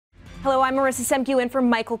Hello, I'm Marissa Semke in for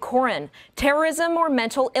Michael Corin. Terrorism or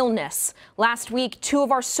mental illness? Last week, 2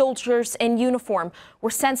 of our soldiers in uniform were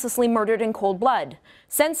senselessly murdered in cold blood.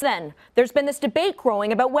 Since then, there's been this debate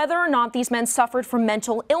growing about whether or not these men suffered from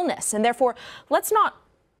mental illness, and therefore, let's not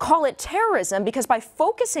call it terrorism, because by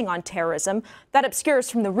focusing on terrorism, that obscures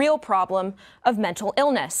from the real problem of mental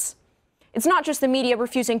illness. It's not just the media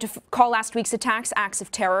refusing to call last week's attacks acts of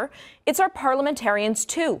terror, it's our parliamentarians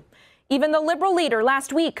too. Even the Liberal leader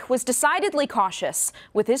last week was decidedly cautious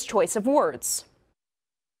with his choice of words.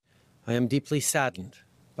 I am deeply saddened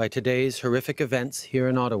by today's horrific events here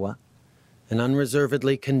in Ottawa and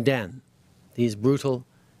unreservedly condemn these brutal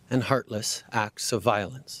and heartless acts of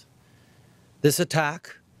violence. This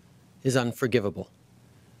attack is unforgivable.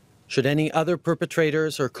 Should any other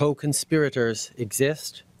perpetrators or co-conspirators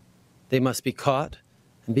exist, they must be caught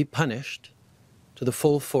and be punished to the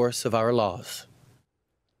full force of our laws.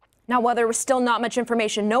 Now, while there was still not much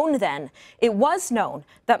information known then, it was known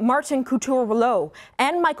that Martin Cirillo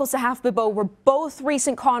and Michael Sahaf-Bibeau were both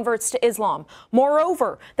recent converts to Islam.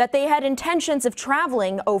 Moreover, that they had intentions of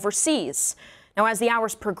traveling overseas. Now, as the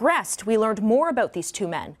hours progressed, we learned more about these 2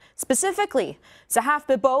 men. Specifically,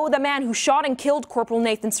 Sahaf-Bibeau, the man who shot and killed Corporal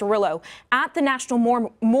Nathan Cirillo at the National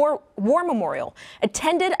War Memorial,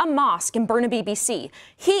 attended a mosque in Burnaby, BC.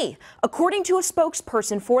 He, according to a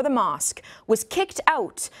spokesperson for the mosque, was kicked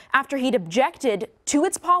out after he'd objected to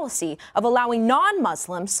its policy of allowing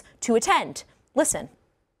non-Muslims to attend. Listen.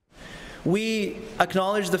 We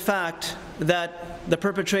acknowledge the fact that the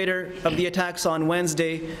perpetrator of the attacks on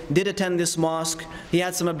Wednesday did attend this mosque. He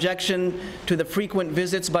had some objection to the frequent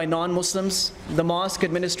visits by non-Muslims. The mosque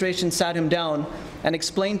administration sat him down and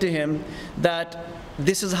explained to him that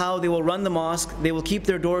this is how they will run the mosque. They will keep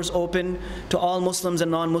their doors open to all Muslims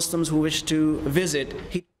and non-Muslims who wish to visit.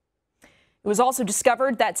 It was also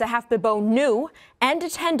discovered that Sahaf-Bibeau knew and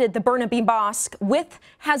attended the Burnaby Mosque with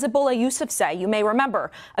Hasibullah Yousafzai, you may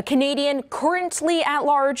remember, a Canadian currently at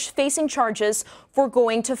large facing charges for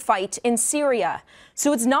going to fight in Syria.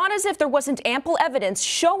 So it's not as if there wasn't ample evidence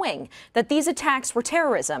showing that these attacks were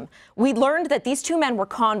terrorism. We learned that these 2 men were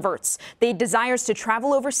converts. They had desires to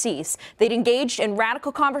travel overseas. They'd engaged in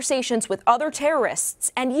radical conversations with other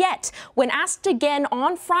terrorists. And yet, when asked again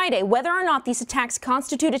on Friday whether or not these attacks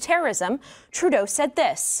constituted terrorism, Trudeau said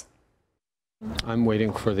this. I'm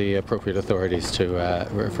waiting for the appropriate authorities to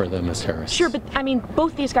refer them as terrorists. Sure, but I mean,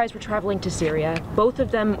 both these guys were traveling to Syria. Both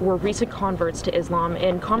of them were recent converts to Islam.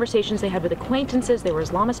 In conversations they had with acquaintances, they were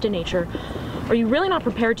Islamist in nature. Are you really not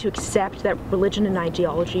prepared to accept that religion and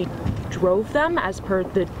ideology drove them as per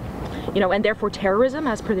the, and therefore terrorism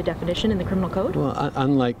as per the definition in the criminal code? Well,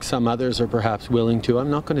 unlike some others are perhaps willing to, I'm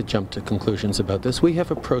not going to jump to conclusions about this. We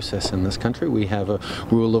have a process in this country. We have a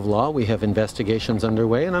rule of law. We have investigations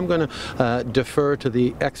underway, and I'm going to defer to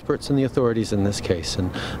the experts and the authorities in this case.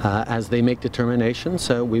 And as they make determinations,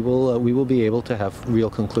 we will be able to have real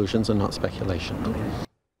conclusions and not speculation. Okay.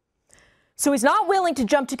 So he's not willing to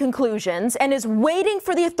jump to conclusions and is waiting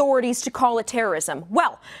for the authorities to call it terrorism.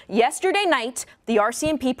 Well, yesterday night, the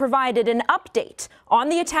RCMP provided an update on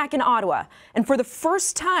the attack in Ottawa and for the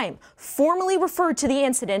first time formally referred to the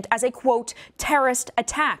incident as a, quote, terrorist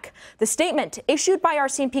attack. The statement issued by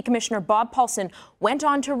RCMP Commissioner Bob Paulson went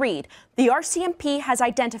on to read, the RCMP has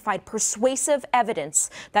identified persuasive evidence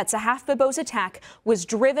that Sahaf-Bibeau's attack was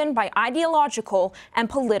driven by ideological and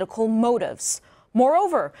political motives.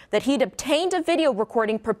 Moreover, that he'd obtained a video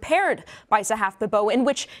recording prepared by Sahaf-Bibeau in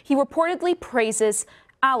which he reportedly praises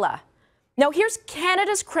Allah. Now, here's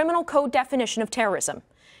Canada's criminal code definition of terrorism.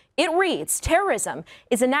 It reads, terrorism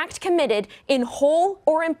is an act committed in whole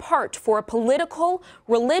or in part for a political,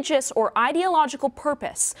 religious, or ideological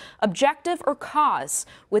purpose, objective, or cause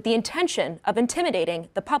with the intention of intimidating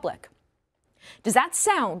the public. Does that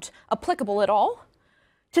sound applicable at all?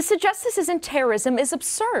 To suggest this isn't terrorism is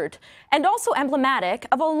absurd and also emblematic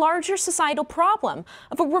of a larger societal problem,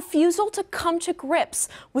 of a refusal to come to grips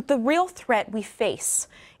with the real threat we face.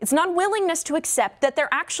 It's an unwillingness to accept that there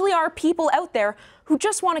actually are people out there who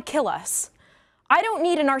just want to kill us. I don't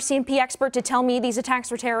need an RCMP expert to tell me these attacks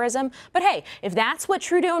were terrorism, but hey, if that's what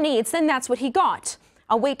Trudeau needs, then that's what he got.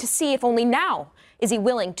 I'll wait to see if only now is he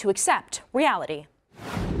willing to accept reality.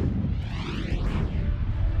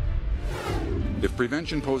 If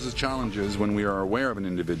prevention poses challenges when we are aware of an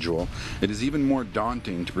individual, it is even more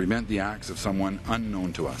daunting to prevent the acts of someone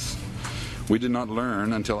unknown to us. We did not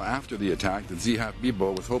learn until after the attack that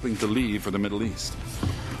Sahaf-Bibeau was hoping to leave for the Middle East.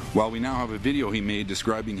 While we now have a video he made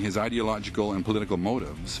describing his ideological and political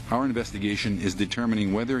motives, our investigation is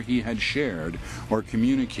determining whether he had shared or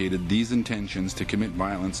communicated these intentions to commit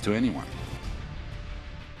violence to anyone.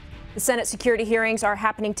 The Senate security hearings are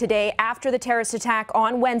happening today after the terrorist attack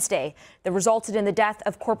on Wednesday that resulted in the death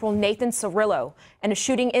of Corporal Nathan Cirillo and a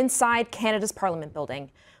shooting inside Canada's Parliament building.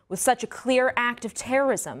 With such a clear act of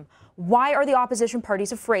terrorism, why are the opposition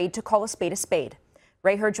parties afraid to call a spade a spade?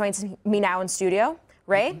 Ray Hurd joins me now in studio.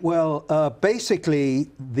 Ray? Well, basically,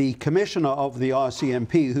 the commissioner of the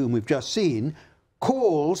RCMP, whom we've just seen,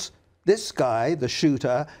 calls this guy, the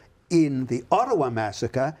shooter in the Ottawa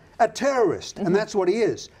massacre, a terrorist, and that's what he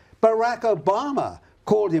is. Barack Obama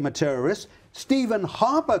called him a terrorist. Stephen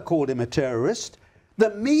Harper called him a terrorist.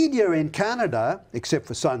 The media in Canada, except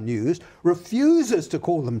for Sun News, refuses to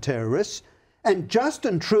call them terrorists. And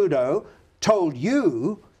Justin Trudeau told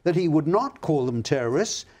you that he would not call them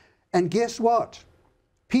terrorists. And guess what?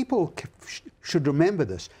 People should remember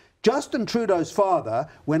this. Justin Trudeau's father,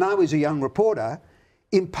 when I was a young reporter,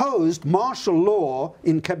 imposed martial law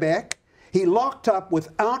in Quebec. He locked up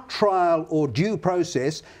without trial or due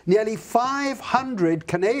process nearly 500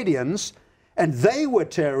 Canadians, and they were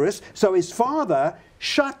terrorists. So his father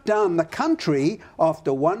shut down the country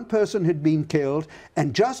after one person had been killed,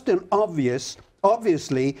 and Justin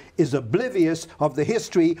obviously is oblivious of the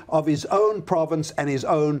history of his own province and his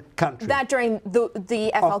own country. That during the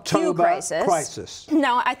FLQ October crisis.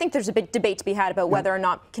 Now, I think there's a big debate to be had about whether or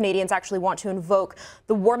not Canadians actually want to invoke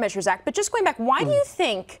the War Measures Act. But just going back, why do you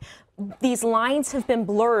think these lines have been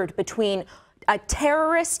blurred between a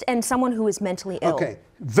terrorist and someone who is mentally ill? Okay,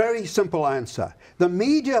 very simple answer. The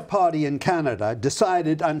media party in Canada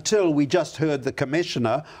decided, until we just heard the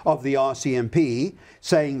commissioner of the RCMP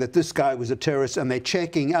saying that this guy was a terrorist, and they're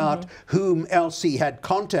checking out whom else he had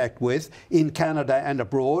contact with in Canada and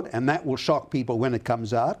abroad, and that will shock people when it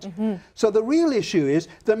comes out. So the real issue is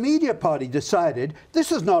the media party decided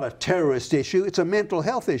this is not a terrorist issue, it's a mental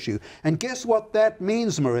health issue. And guess what that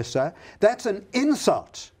means, Marissa? That's an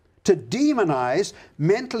insult to demonize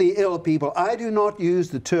mentally ill people. I do not use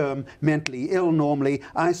the term mentally ill normally.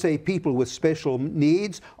 I say people with special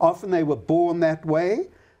needs. Often they were born that way.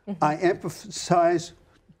 I empathize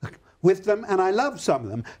with them, and I love some of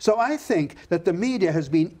them. So I think that the media has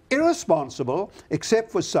been irresponsible,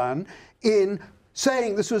 except for Sun, in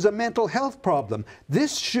saying this was a mental health problem.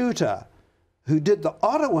 This shooter who did the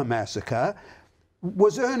Ottawa massacre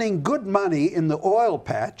was earning good money in the oil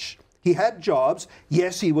patch. He had jobs.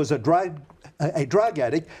 Yes, he was a drug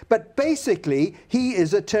addict, but basically he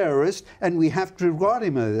is a terrorist, and we have to regard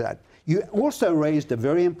him as that. You also raised a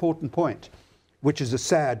very important point, which is a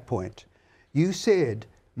sad point. You said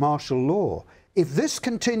martial law. If this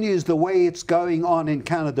continues the way it's going on in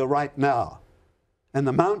Canada right now, and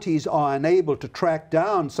the Mounties are unable to track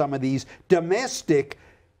down some of these domestic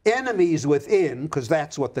enemies within, because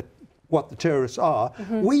that's what the terrorists are,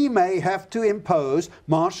 we may have to impose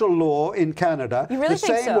martial law in Canada. You really think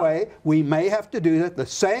so? The same way we may have to do that, the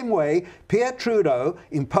same way Pierre Trudeau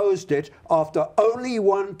imposed it after only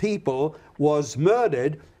one people was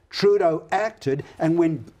murdered. Trudeau acted, and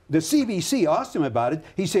when the CBC asked him about it,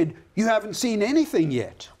 he said, "You haven't seen anything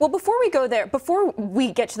yet." Well, before we go there, before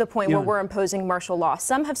we get to the point where we're imposing martial law,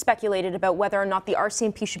 some have speculated about whether or not the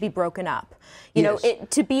RCMP should be broken up. You know,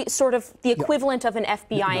 to be sort of the equivalent of an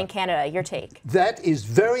FBI in Canada. Your take? That is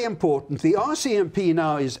very important. The RCMP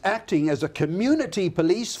now is acting as a community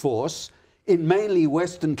police force in mainly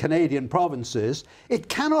Western Canadian provinces. It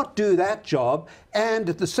cannot do that job and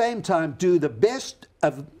at the same time do the best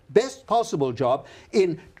possible job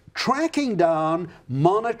in tracking down,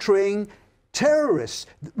 monitoring terrorists.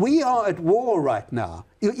 We are at war right now.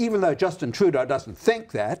 Even though Justin Trudeau doesn't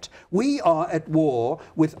think that, we are at war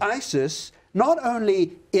with ISIS, not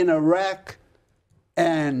only in Iraq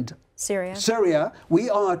and Syria, we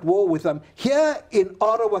are at war with them here in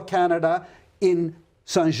Ottawa, Canada, in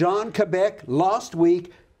Saint-Jean, Quebec, last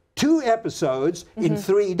week. 2 episodes in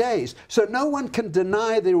 3 days. So no one can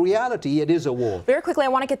deny the reality. It is a war. Very quickly, I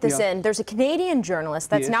want to get this in. There's a Canadian journalist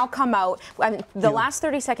that's now come out. I mean, the last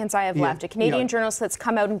 30 seconds I have left. A Canadian journalist that's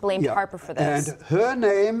come out and blamed Harper for this. And her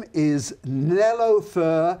name is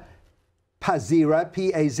Nelofer Pazira,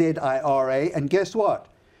 P-A-Z-I-R-A. And guess what?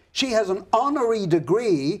 She has an honorary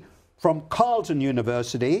degree from Carleton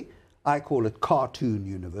University. I call it Cartoon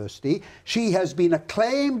University. She has been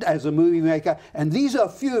acclaimed as a movie maker, and these are a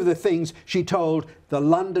few of the things she told the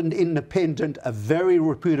London Independent, a very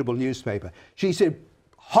reputable newspaper. She said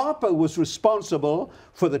Harper was responsible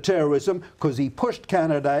for the terrorism because he pushed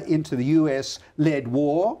Canada into the US-led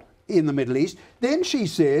war in the Middle East. Then she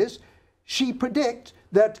says she predicts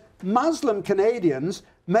that Muslim Canadians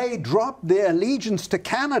may drop their allegiance to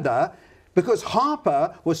Canada because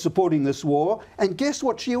Harper was supporting this war. And guess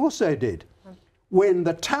what she also did? when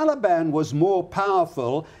the Taliban was more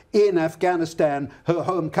powerful in Afghanistan, her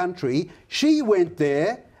home country, she went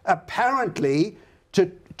there apparently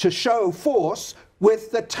to show force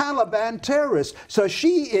with the Taliban terrorists. So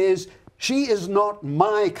she is not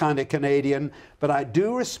my kind of Canadian, but I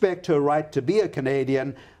do respect her right to be a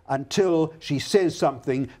Canadian until she says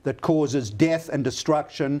something that causes death and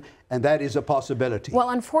destruction, and that is a possibility. Well,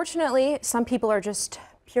 unfortunately, some people are just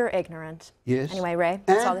pure ignorant. Yes. Anyway, Ray.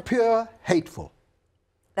 And pure hateful.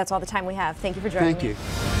 That's all the time we have. Thank you for joining me. Thank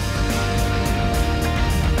you.